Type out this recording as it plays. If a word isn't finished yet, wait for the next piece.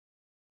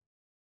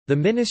The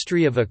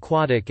Ministry of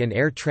Aquatic and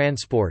Air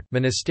Transport,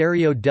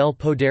 Ministerio del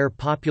Poder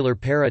Popular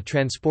para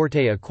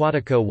Transporte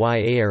Acuático y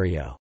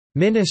Aéreo,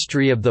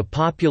 Ministry of the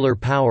Popular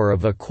Power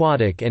of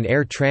Aquatic and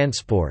Air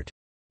Transport,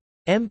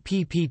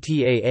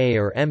 MPPTAA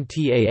or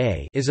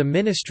MTAA, is a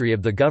ministry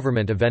of the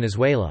government of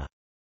Venezuela.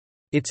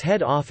 Its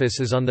head office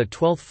is on the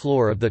 12th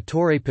floor of the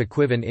Torre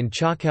Paquivan in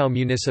Chacao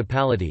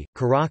Municipality,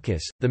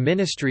 Caracas. The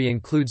ministry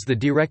includes the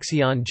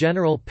Dirección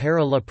General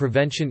para la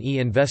Prevención y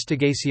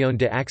Investigación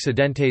de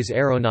Accidentes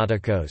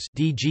Aeronáuticos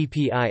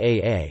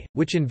 (DGPIAA),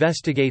 which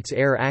investigates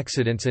air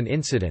accidents and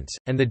incidents,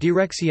 and the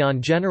Dirección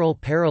General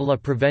para la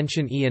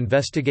Prevención y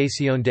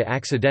Investigación de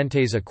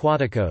Accidentes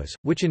Acuáticos,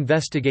 which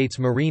investigates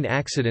marine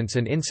accidents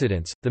and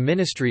incidents. The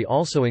ministry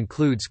also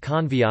includes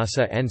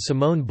Conviasa and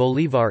Simón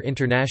Bolívar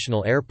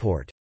International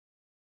Airport.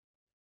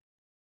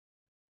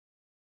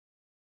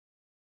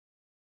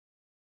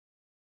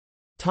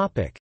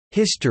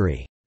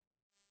 History.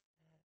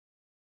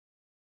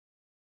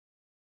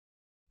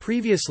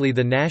 Previously,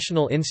 the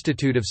National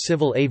Institute of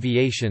Civil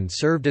Aviation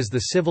served as the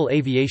Civil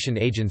Aviation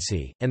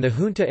Agency, and the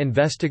Junta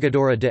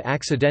Investigadora de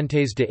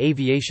Accidentes de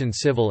Aviación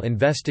Civil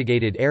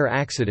investigated air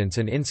accidents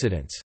and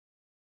incidents.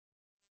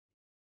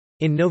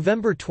 In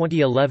November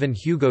 2011,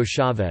 Hugo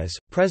Chávez,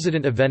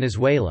 President of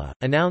Venezuela,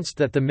 announced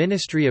that the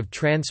Ministry of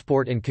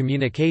Transport and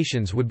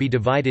Communications would be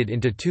divided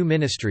into two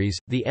ministries,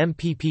 the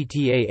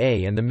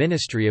MPPTAA and the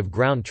Ministry of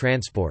Ground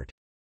Transport.